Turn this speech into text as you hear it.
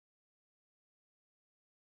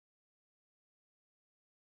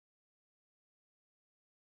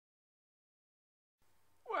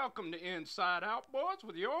Welcome to Inside Outboards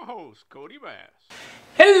with your host, Kodibass.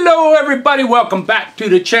 Hello everybody, welcome back to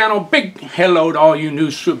the channel. Big hello to all you new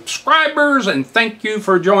subscribers and thank you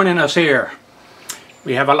for joining us here.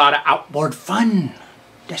 We have a lot of outboard fun,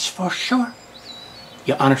 that's for sure.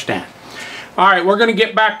 You understand. Alright, we're going to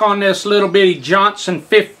get back on this little bitty Johnson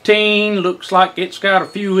 15. Looks like it's got a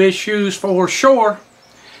few issues for sure.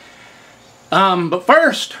 But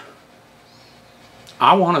first,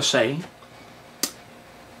 I want to say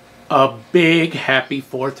a big happy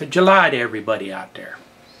 4th of July to everybody out there.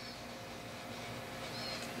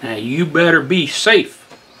 Now you better be safe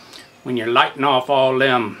when you're lighting off all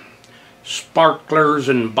them sparklers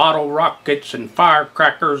and bottle rockets and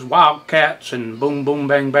firecrackers, wildcats and boom boom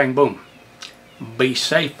bang bang boom. Be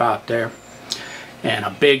safe out there. And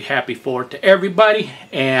a big happy 4th to everybody.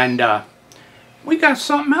 And we got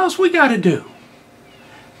something else we got to do.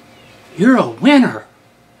 You're a winner.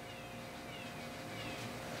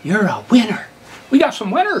 You're a winner. We got some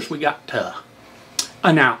winners we got to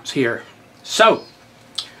announce here. So,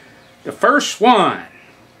 the first one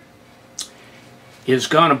is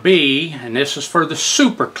going to be, and this is for the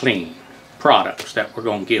Super Clean products that we're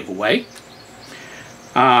going to give away.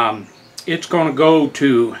 It's going to go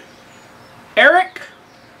to Eric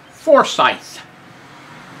Forsyth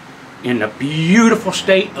in the beautiful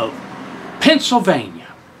state of Pennsylvania.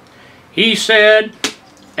 He said,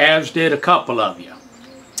 as did a couple of you,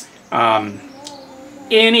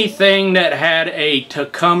 anything that had a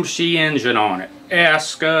Tecumseh engine on it,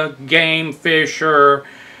 Eska, Game Fisher,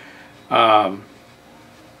 a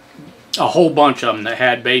whole bunch of them that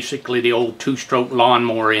had basically the old two-stroke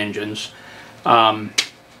lawnmower engines,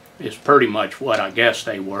 is pretty much what I guess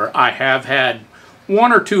they were. I have had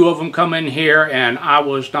one or two of them come in here and I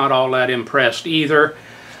was not all that impressed either.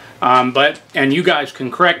 And you guys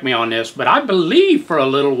can correct me on this, but I believe for a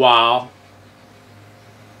little while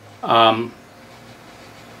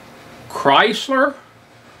Chrysler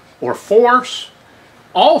or Force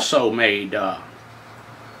also made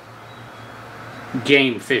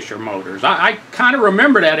Game Fisher motors. I kind of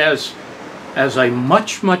remember that as a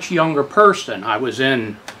much younger person. I was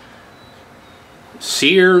in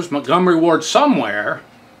Sears, Montgomery Ward somewhere,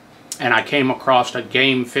 and I came across a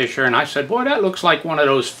Game Fisher and I said, boy, that looks like one of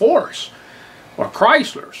those Force or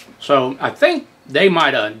Chryslers. So I think they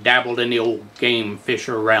might have dabbled in the old Game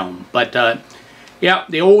Fisher realm. But yeah,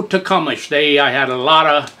 the old Tecumseh, I had a lot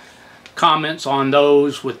of comments on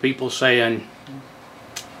those with people saying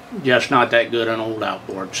just not that good an old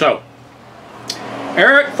outboard. So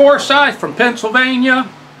Eric Forsyth from Pennsylvania,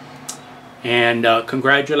 and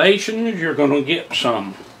congratulations, you're going to get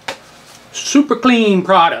some Super Clean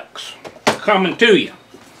products coming to you.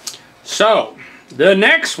 So the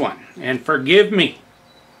next one, and forgive me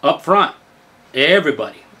up front,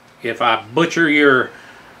 everybody, if I butcher your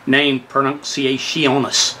name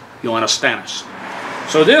pronunciations, you understand us.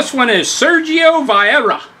 So this one is Sergio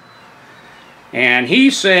Vieira, and he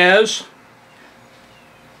says,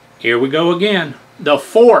 here we go again, the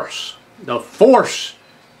Force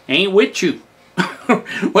ain't with you.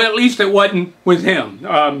 Well, at least it wasn't with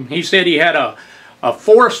him. He said he had a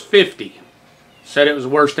Force 50. Said it was the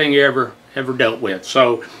worst thing he ever dealt with.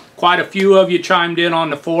 So quite a few of you chimed in on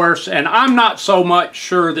the Force, and I'm not so much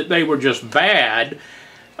sure that they were just bad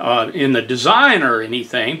in the design or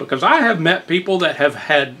anything, because I have met people that have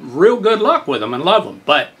had real good luck with them and love them.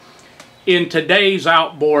 But in today's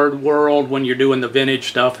outboard world, when you're doing the vintage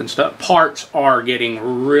stuff and stuff, parts are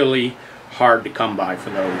getting really hard to come by for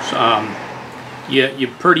those. You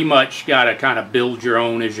pretty much got to kind of build your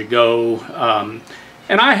own as you go.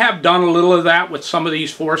 And I have done a little of that with some of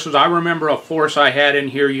these Forces. I remember a Force I had in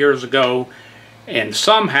here years ago, and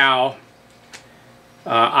somehow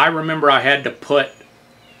I remember I had to put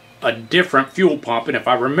a different fuel pump, and if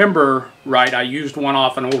I remember right, I used one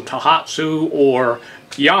off an old Tohatsu or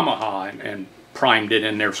Yamaha and primed it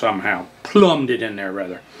in there somehow. Plumbed it in there,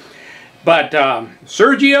 rather. But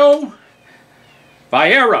Sergio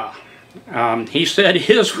Vieira, he said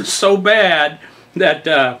his was so bad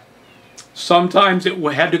that sometimes it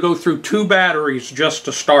had to go through 2 batteries just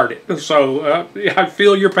to start it. So I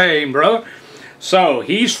feel your pain, brother. So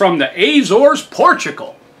he's from the Azores,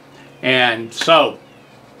 Portugal. And so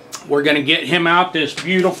we're going to get him out this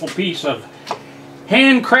beautiful piece of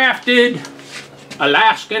handcrafted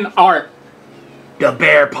Alaskan art, the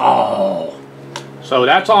bear paw. So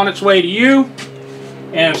that's on its way to you.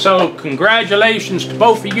 And so congratulations to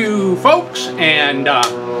both of you folks. And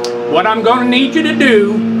what I'm going to need you to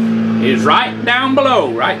do is right down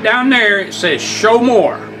below, right down there, it says show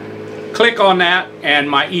more. Click on that and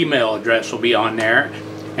my email address will be on there.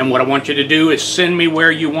 And what I want you to do is send me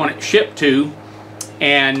where you want it shipped to.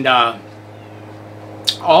 And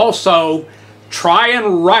also try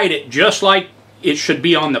and write it just like it should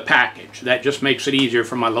be on the package. That just makes it easier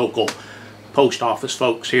for my local post office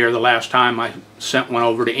folks here. The last time I sent one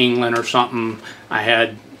over to England or something, I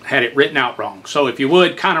had it written out wrong. So if you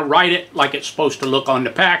would, kind of write it like it's supposed to look on the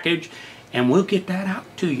package, and we'll get that out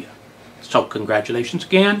to you. So congratulations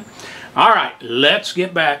again. All right, let's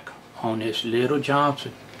get back on this little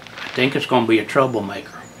Johnson. I think it's going to be a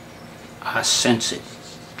troublemaker. I sense it.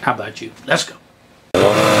 How about you? Let's go.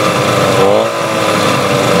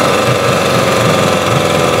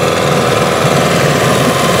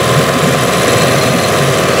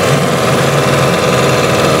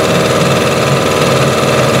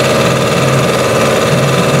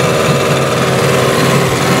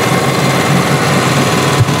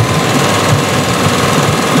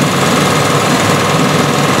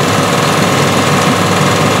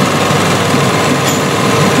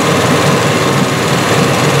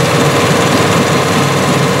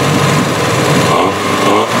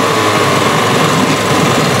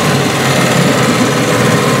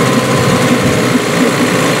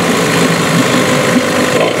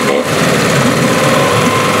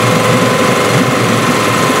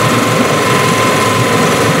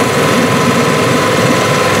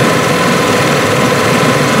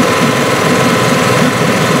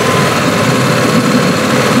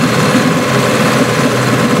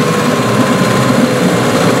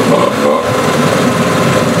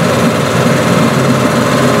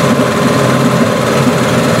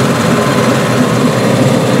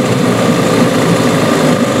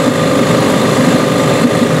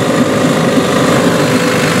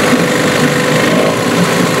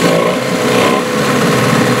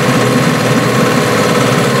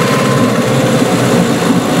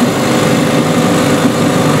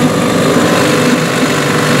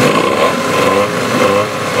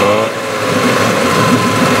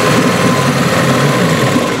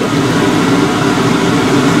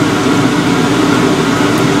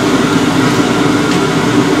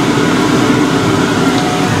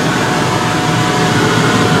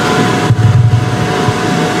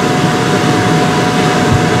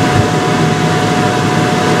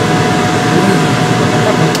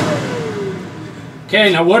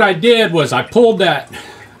 Okay, now what I did was I pulled that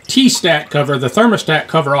T-stat cover, the thermostat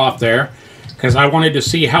cover off there, because I wanted to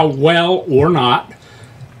see how well or not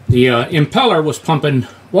the impeller was pumping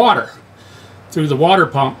water through the water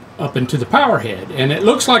pump up into the power head. And it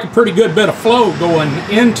looks like a pretty good bit of flow going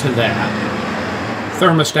into that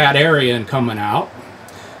thermostat area and coming out.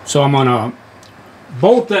 So I'm going to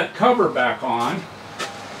bolt that cover back on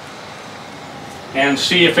and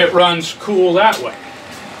see if it runs cool that way.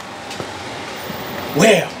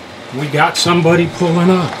 Well, we got somebody pulling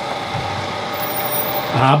up.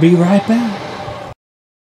 I'll be right back.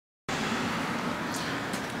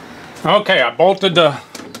 Okay, I bolted the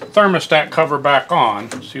thermostat cover back on.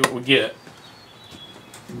 Let's see what we get.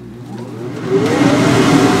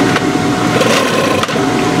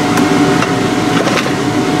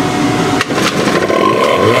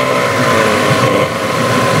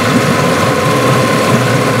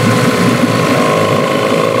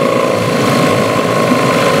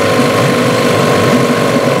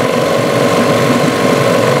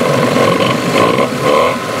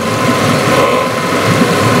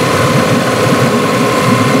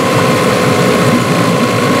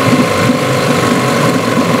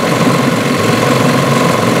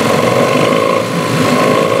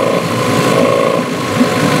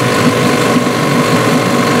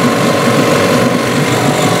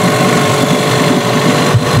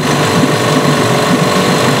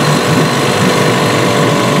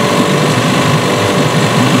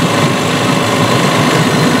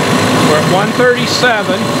 We're at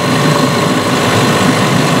 137.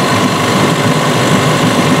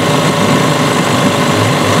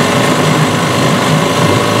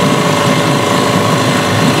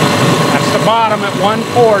 That's the bottom at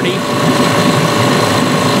 140.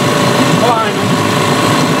 Climbing.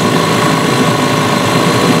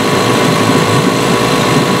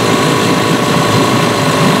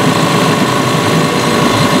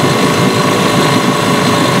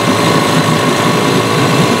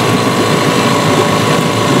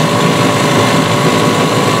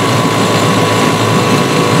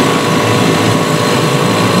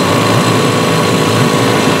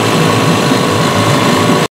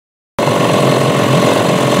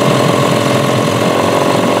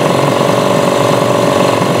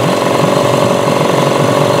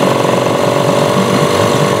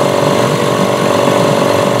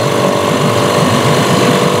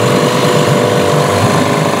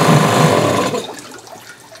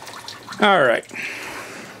 All right.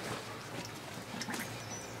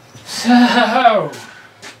 So,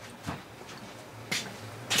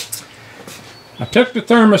 I took the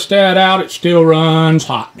thermostat out, it still runs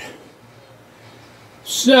hot.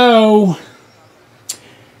 So,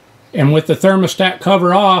 and with the thermostat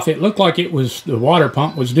cover off, it looked like it was, the water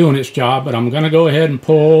pump was doing its job, but I'm going to go ahead and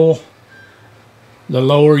pull the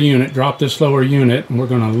lower unit, drop this lower unit, and we're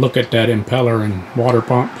going to look at that impeller and water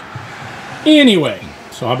pump. Anyway,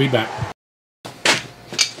 so I'll be back.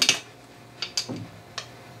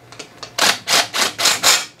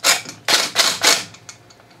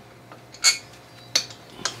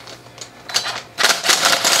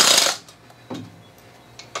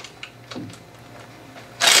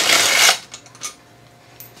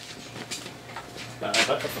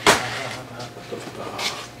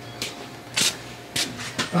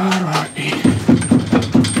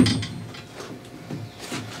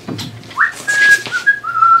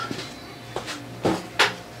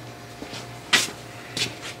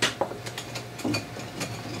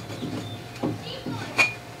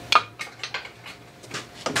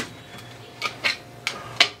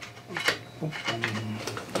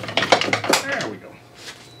 There we go.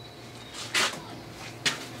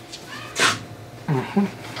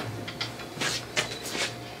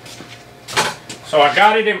 So I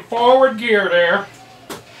got it in forward gear there,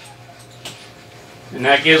 and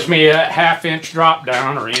that gives me a ½ inch drop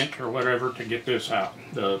down, or inch, or whatever, to get this out,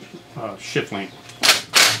 the shift link.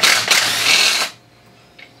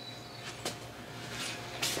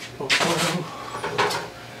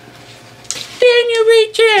 Then you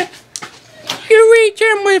reach in. You reach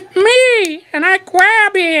in with me, and I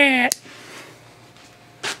grab it.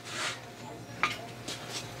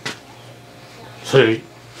 See?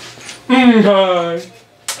 Okay.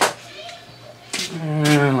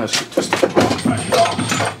 And let's get this back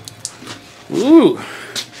off. Ooh.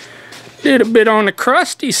 Did a bit on the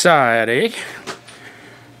crusty side, eh?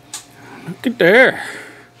 Look at there.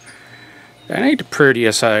 That ain't the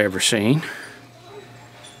prettiest I ever seen.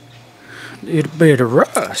 Did a bit of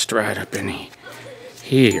rust right up in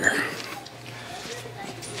here.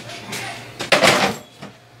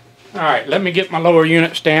 Alright, let me get my lower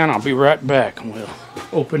units down. I'll be right back and we'll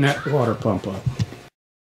open that water pump up.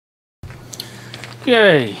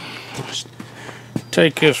 Okay, let's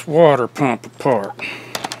take this water pump apart.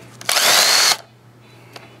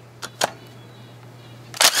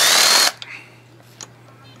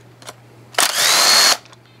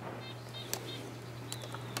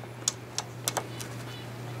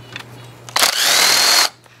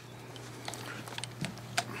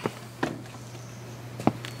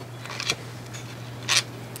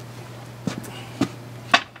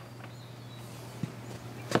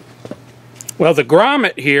 Well, the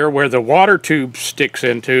grommet here, where the water tube sticks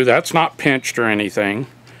into, that's not pinched or anything.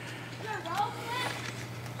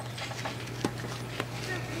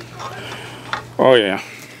 Oh yeah.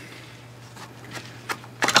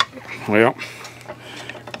 Well,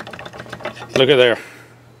 look at there.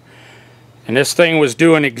 And this thing was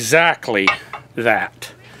doing exactly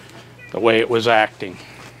that, the way it was acting.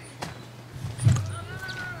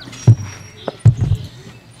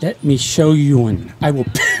 Let me show you one. I will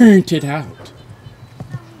print it out.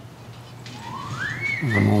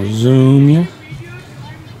 I'm going to zoom you,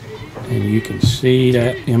 and you can see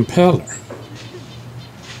that impeller.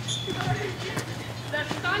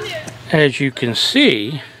 As you can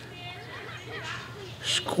see,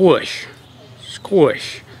 squish,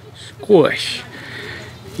 squish, squish.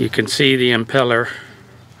 You can see the impeller,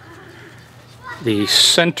 the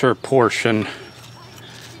center portion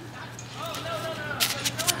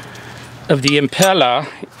of the impeller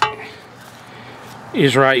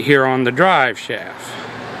is right here on the drive shaft.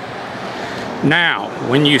 Now,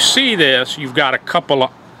 when you see this, you've got a couple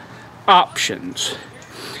of options.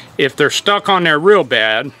 If they're stuck on there real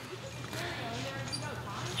bad,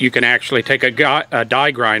 you can actually take a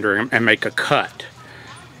die grinder and make a cut.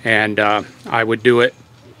 And I would do it,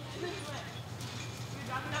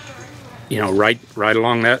 you know, right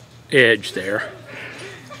along that edge there.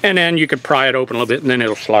 And then you could pry it open a little bit and then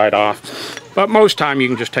it'll slide off. But most time you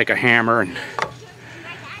can just take a hammer and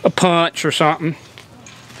a punch or something.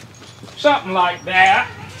 Something like that.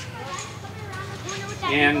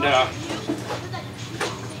 And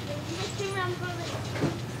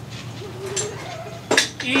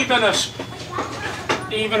even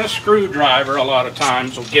a screwdriver a lot of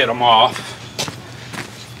times will get them off.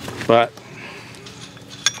 But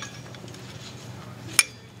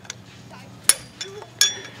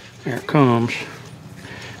there it comes.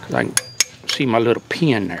 'Cause I can see my little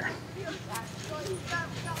pin there.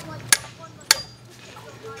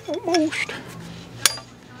 Almost.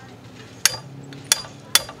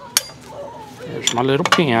 There's There's my little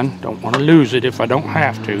pen. Don't want to lose it if I don't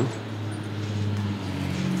have to.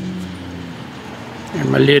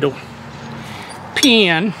 And my little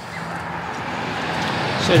pen.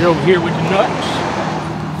 Set it over here with the nuts.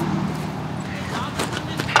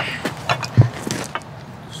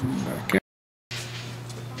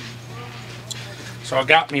 So I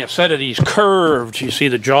got me a set of these curved. You see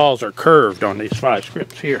the jaws are curved on these 5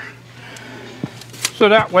 scripts here. So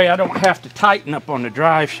that way I don't have to tighten up on the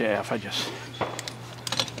drive shaft. I just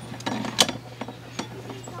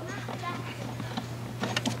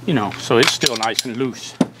you know, so it's still nice and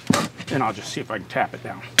loose. Then I'll just see if I can tap it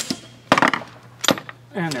down.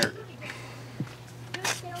 And there it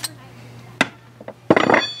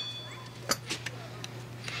is.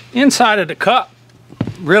 Inside of the cup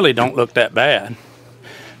really don't look that bad.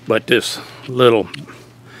 But this little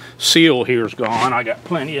seal here is gone. I got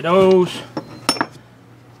plenty of those. I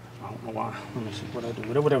don't know why. Let me see what I do.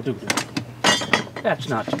 What I do? That's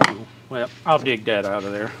not too. Well, I'll dig that out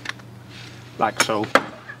of there. Like so.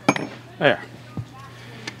 There.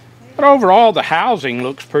 But overall, the housing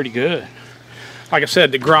looks pretty good. Like I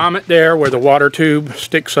said, the grommet there where the water tube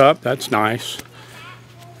sticks up, that's nice.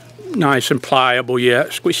 Nice and pliable yet.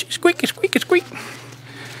 Squishy, squeaky, squeaky, squeak.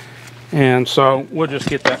 And so we'll just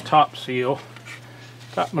get that top seal.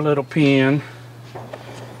 Got my little pen.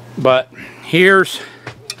 But here's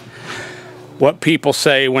what people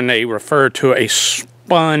say when they refer to a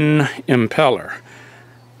spun impeller.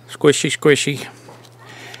 Squishy, squishy.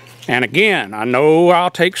 And again, I know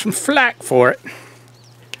I'll take some flack for it.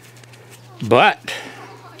 But,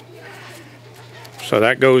 so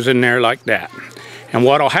that goes in there like that. And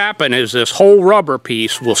what'll happen is this whole rubber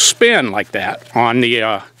piece will spin like that on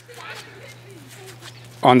the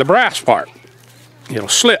brass part. It'll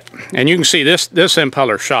slip. And you can see this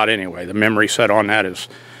impeller shot anyway. The memory set on that is,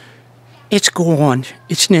 it's gone.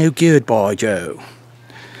 It's no good, boy Joe.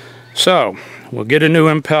 So, we'll get a new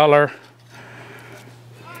impeller.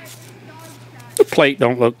 The plate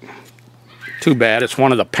don't look too bad. It's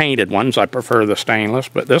one of the painted ones. I prefer the stainless,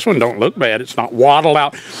 but this one don't look bad. It's not waddled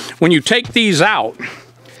out. When you take these out,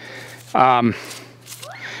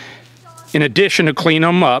 in addition to clean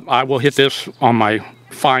them up, I will hit this on my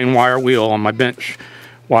fine wire wheel, on my bench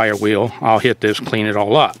wire wheel. I'll hit this, clean it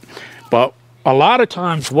all up. But a lot of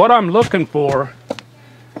times what I'm looking for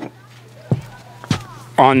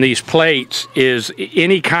on these plates is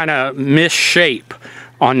any kind of misshape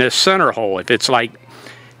on this center hole. If it's like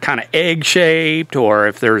kind of egg shaped, or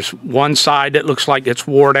if there's one side that looks like it's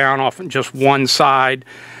wore down off just one side,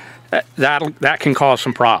 that can cause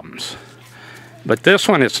some problems. But this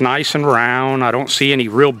one, it's nice and round. I don't see any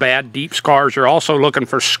real bad deep scars. You're also looking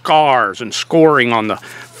for scars and scoring on the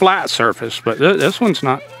flat surface, but this one's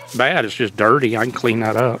not bad. It's just dirty. I can clean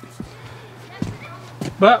that up.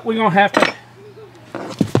 But we're gonna have to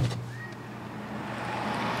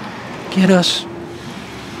get us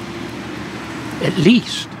at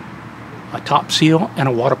least a top seal and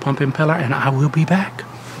a water pump impeller, and I will be back.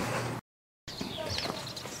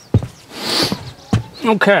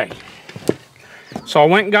 Okay, so I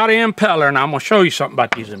went and got an impeller, and I'm going to show you something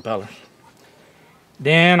about these impellers.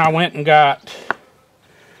 Then I went and got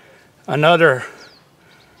another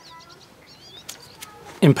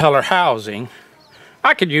impeller housing.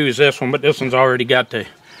 I could use this one, but this one's already got the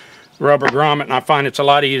rubber grommet, and I find it's a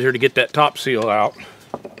lot easier to get that top seal out.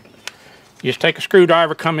 You just take a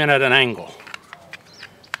screwdriver, come in at an angle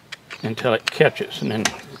until it catches, and then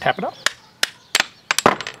tap it up.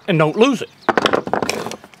 And don't lose it.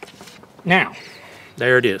 Now,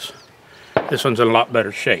 there it is. This one's in a lot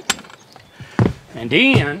better shape. And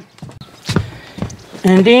then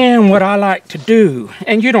what I like to do,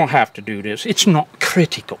 and you don't have to do this, it's not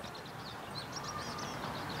critical.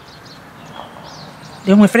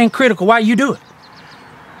 Then if it ain't critical, why you do it?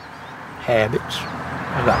 Habits.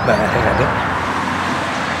 I got bad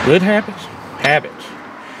habits. Good habits? Habits.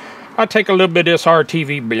 I take a little bit of this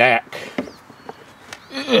RTV black.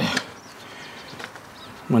 Ugh.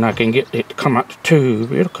 When I can get it to come out the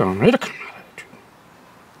tube, it'll come out of the tube.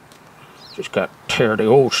 Just got to tear the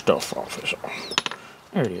old stuff off.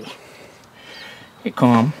 There it is. It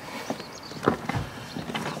come.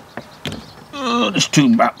 Oh, this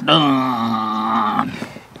tube about done.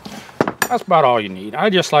 That's about all you need. I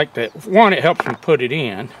just like that. One, it helps me put it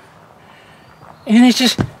in. And it's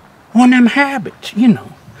just one of them habits, you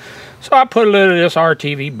know. So I put a little of this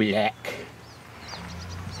RTV black.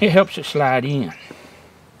 It helps it slide in.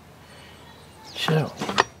 So.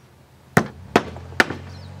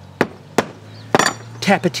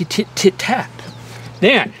 Tappity-tit-tit-tap.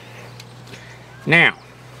 Then, now,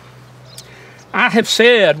 I have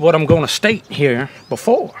said what I'm going to state here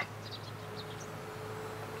before.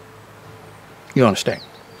 You understand?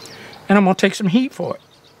 And I'm going to take some heat for it.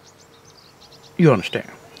 You understand?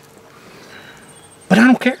 But I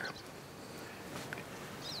don't care.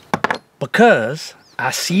 Because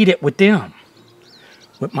I seed it with them.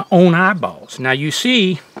 With my own eyeballs. Now you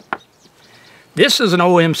see, this is an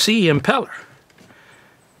OMC impeller.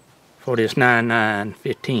 For this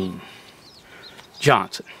 9915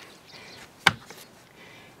 Johnson.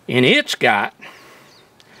 And it's got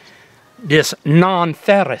this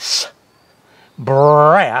non-ferrous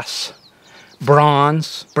brass,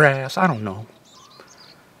 bronze, brass, I don't know.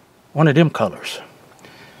 One of them colors.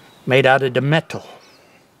 Made out of the metal.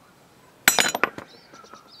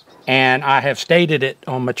 And I have stated it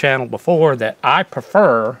on my channel before that I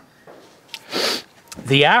prefer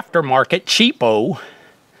the aftermarket cheapo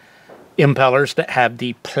impellers that have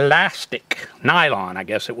the plastic, nylon I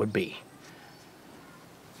guess it would be,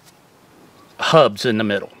 hubs in the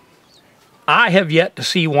middle. I have yet to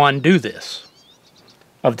see one do this,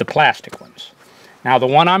 of the plastic ones. Now the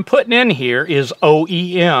one I'm putting in here is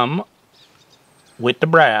OEM with the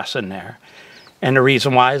brass in there. And the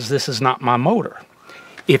reason why is this is not my motor.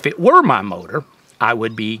 If it were my motor, I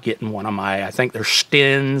would be getting one of my, I think they're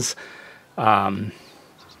Stens,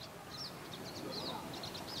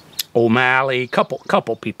 O'Malley,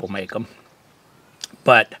 couple people make them.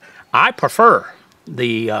 But I prefer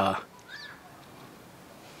the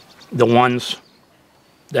ones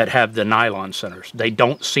that have the nylon centers. They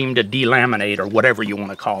don't seem to delaminate or whatever you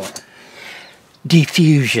want to call it.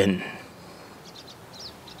 Diffusion.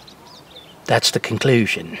 That's the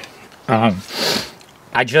conclusion. I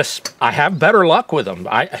have better luck with them.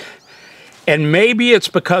 And maybe it's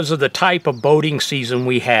because of the type of boating season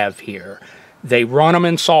we have here. They run them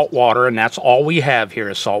in salt water, and that's all we have here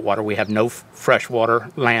is salt water. We have no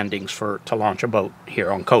freshwater landings to launch a boat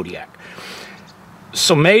here on Kodiak.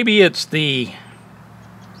 So maybe it's the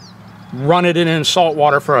run it in salt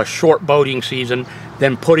water for a short boating season,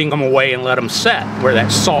 then putting them away and let them set, where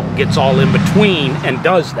that salt gets all in between and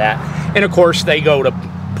does that. And of course they go to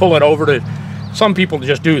pull it over to, some people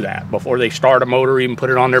just do that before they start a motor, even put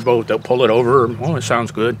it on their boat, they'll pull it over, and, oh, it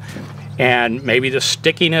sounds good. And maybe the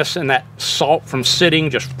stickiness and that salt from sitting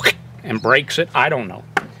just and breaks it. I don't know.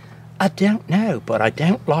 I don't know, but I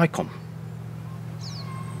don't like them.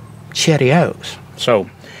 Cheerios. So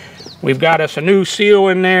we've got us a new seal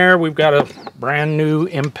in there. We've got a brand new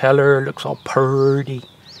impeller. Looks all purty.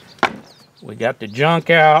 We got the junk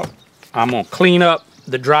out. I'm going to clean up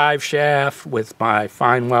the drive shaft with my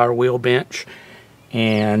fine wire wheel bench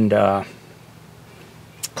and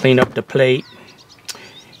clean up the plate.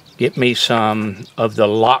 Get me some of the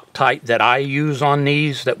Loctite that I use on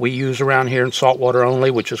these, that we use around here in saltwater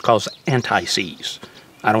only, which is called anti-seize.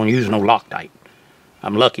 I don't use no Loctite.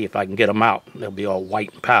 I'm lucky if I can get them out. They'll be all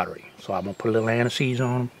white and powdery. So I'm going to put a little anti-seize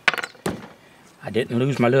on them. I didn't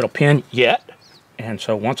lose my little pin yet. And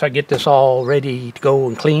so once I get this all ready to go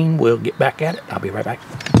and clean, we'll get back at it. I'll be right back.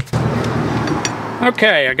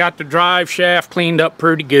 Okay, I got the drive shaft cleaned up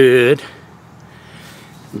pretty good.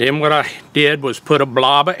 Then what I did was put a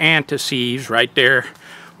blob of anti-seize right there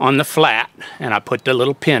on the flat, and I put the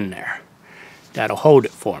little pin there. That'll hold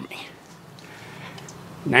it for me.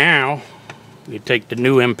 Now, we take the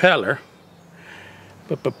new impeller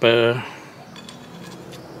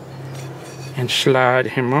and slide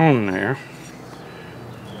him on there.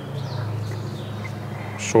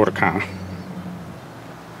 Sort of, kind of.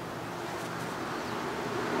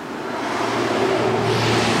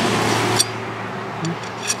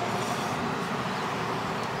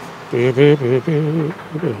 There it is.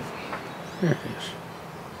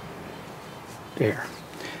 There.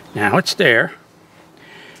 Now it's there.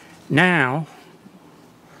 Now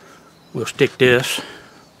we'll stick this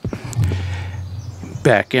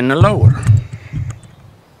back in the lower.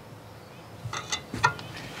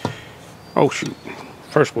 Oh shoot.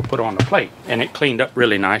 First we'll put on the plate, and it cleaned up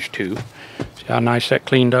really nice too. See how nice that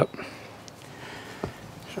cleaned up?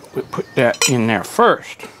 So we'll put that in there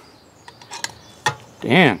first.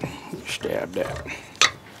 Then we stab that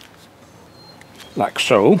like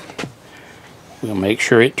so. We'll make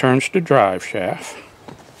sure it turns to drive shaft.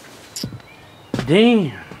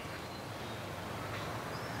 Then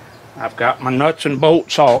I've got my nuts and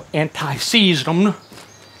bolts all anti-seized them.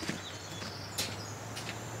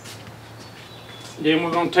 Then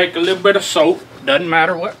we're going to take a little bit of soap, doesn't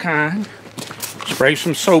matter what kind. Spray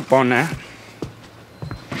some soap on that.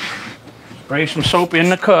 Spray some soap in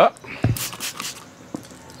the cup.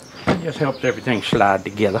 It just helps everything slide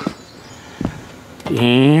together.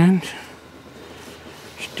 And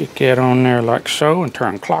stick that on there like so and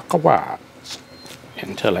turn clockwise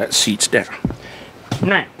until that seats down.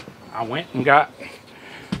 Now, I went and got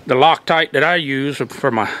the Loctite that I use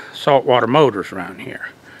for my saltwater motors around here.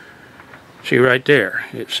 See right there,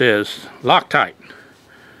 it says Loctite.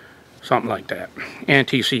 Something like that.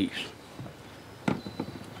 Anti-seize.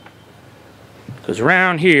 Because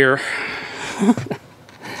around here,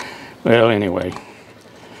 well, anyway,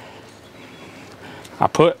 I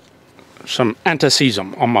put some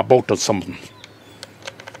anti-seism on my boat or something.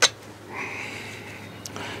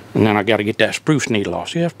 And then I got to get that spruce needle off.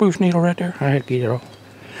 See that spruce needle right there? I had to get it off.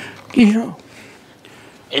 Get it off.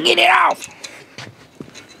 Get it off.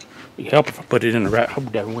 It'd help if I put it in the right.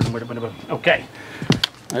 Okay.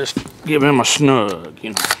 Let's give him a snug,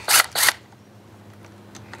 you know.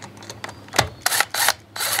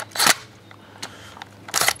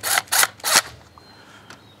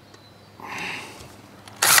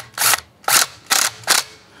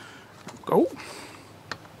 Go.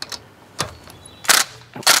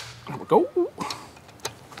 There we go.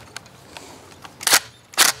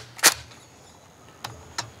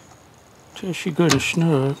 Till she good and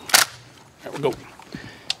snug. There we go.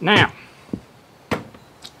 Now,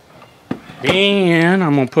 then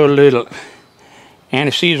I'm gonna put a little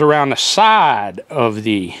anti-seize around the side of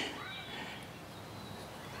the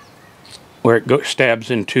where it stabs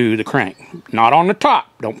into the crank. Not on the top.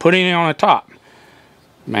 Don't put any on the top.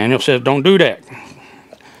 Manual says don't do that,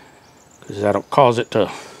 because that'll cause it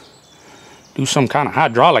to do some kind of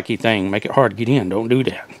hydraulic-y thing, make it hard to get in. Don't do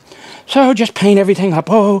that. So just paint everything up.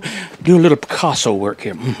 Oh, do a little Picasso work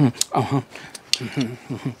here.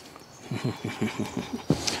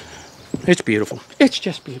 It's beautiful. It's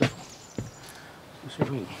just beautiful.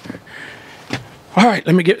 All right,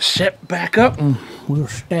 let me get set back up and we'll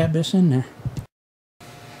stab this in there.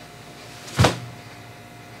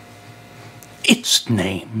 It's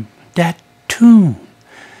named that tune.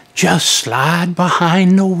 Just slide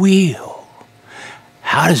behind the wheel.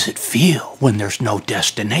 How does it feel when there's no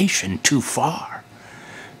destination too far?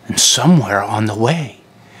 And somewhere on the way,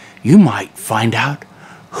 you might find out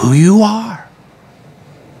who you are.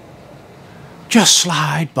 Just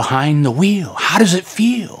slide behind the wheel. How does it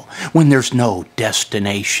feel when there's no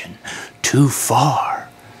destination too far?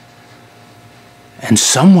 And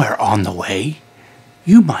somewhere on the way,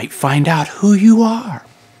 you might find out who you are.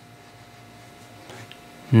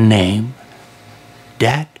 Name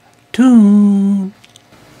that tune.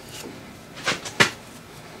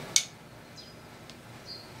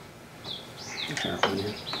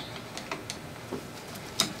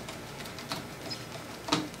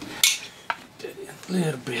 A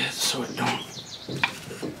little bit so it don't.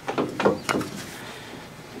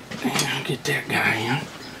 And get that guy in.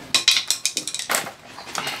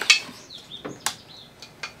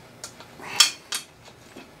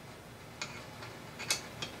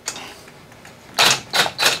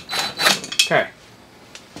 Okay.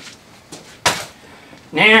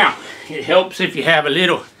 Now, it helps if you have a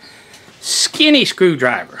little skinny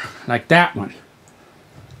screwdriver like that one.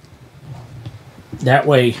 That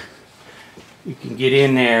way you can get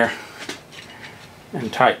in there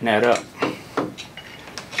and tighten that up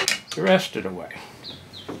the rest of the way.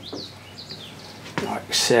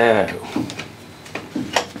 Like so.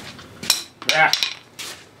 Yeah.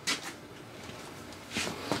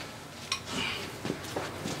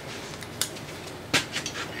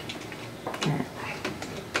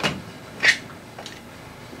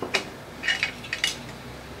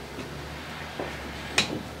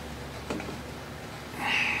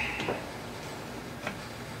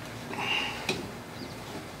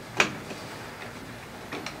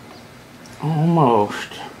 Almost.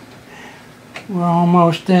 We're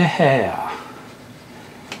almost there.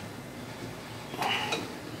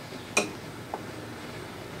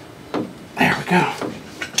 There we go.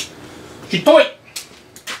 She tight.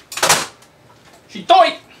 She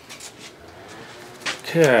tight.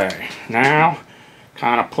 Okay, now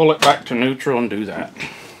kind of pull it back to neutral and do that.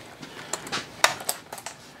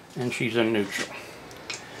 And she's in neutral.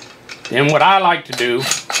 Then what I like to do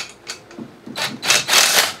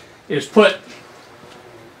is put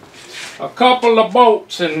a couple of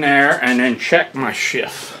bolts in there and then check my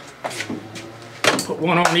shift. Put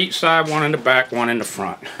one on each side, one in the back, one in the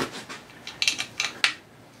front.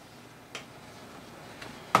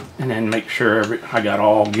 And then make sure I got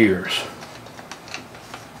all gears.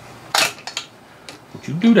 Don't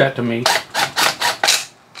you do that to me.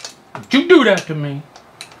 Don't you do that to me.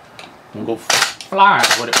 I'm gonna go flying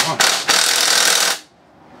what it wants.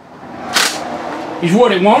 Is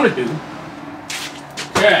what it want to do.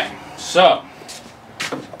 Okay, so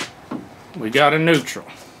we got a neutral.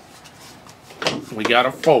 We got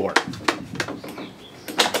a forward.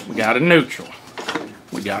 We got a neutral.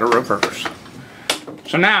 We got a reverse.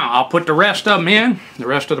 So now I'll put the rest of them in, the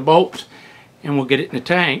rest of the bolts, and we'll get it in the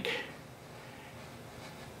tank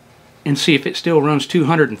and see if it still runs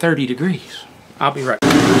 230 degrees. I'll be right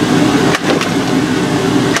back.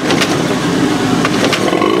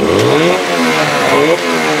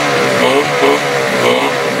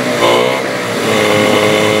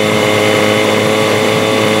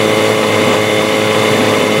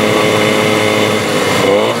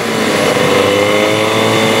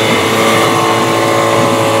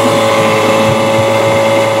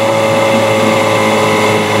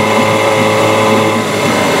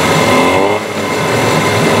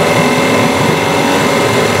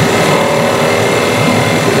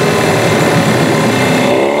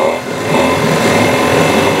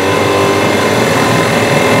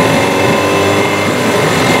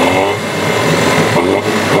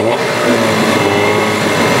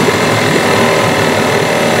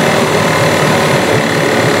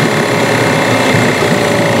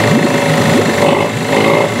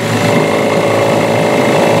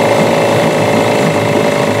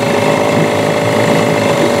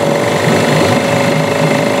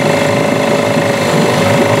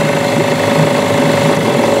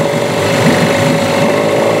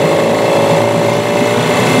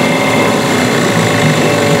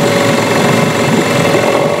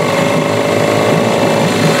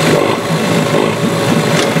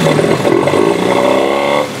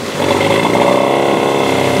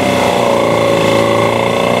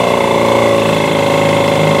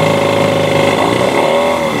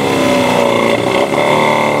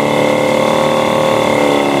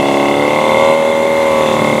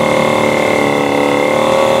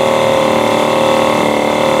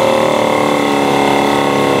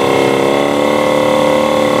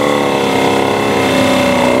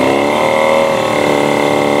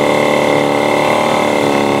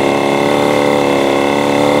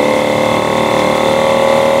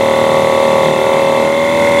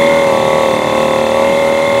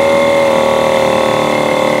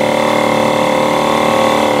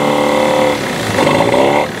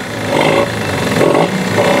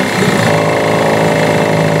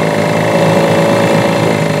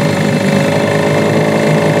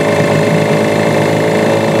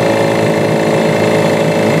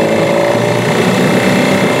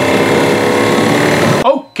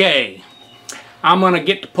 Okay, I'm going to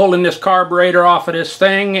get to pulling this carburetor off of this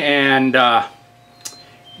thing, and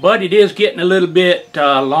but it is getting a little bit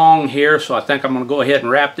long here, so I think I'm going to go ahead and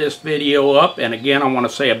wrap this video up. And again, I want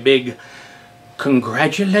to say a big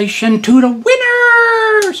congratulations to the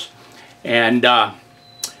winners! And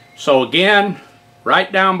so again,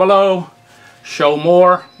 right down below, show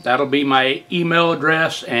more. That'll be my email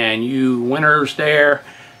address, and you winners there,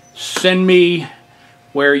 send me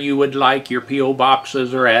where you would like your P.O.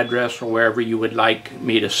 boxes or address or wherever you would like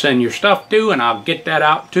me to send your stuff to, and I'll get that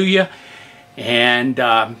out to you. And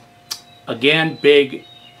again, big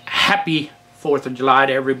happy 4th of July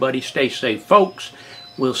to everybody. Stay safe, folks.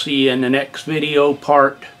 We'll see you in the next video,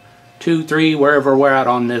 part 2, 3, wherever we're at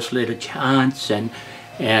on this little chance.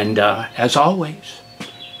 And as always,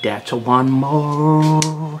 that's a one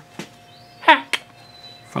more hack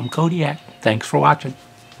from Kodiak. Thanks for watching.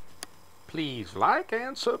 Please like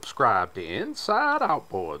and subscribe to Inside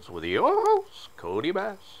Outboards with your host,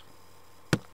 Kodibass.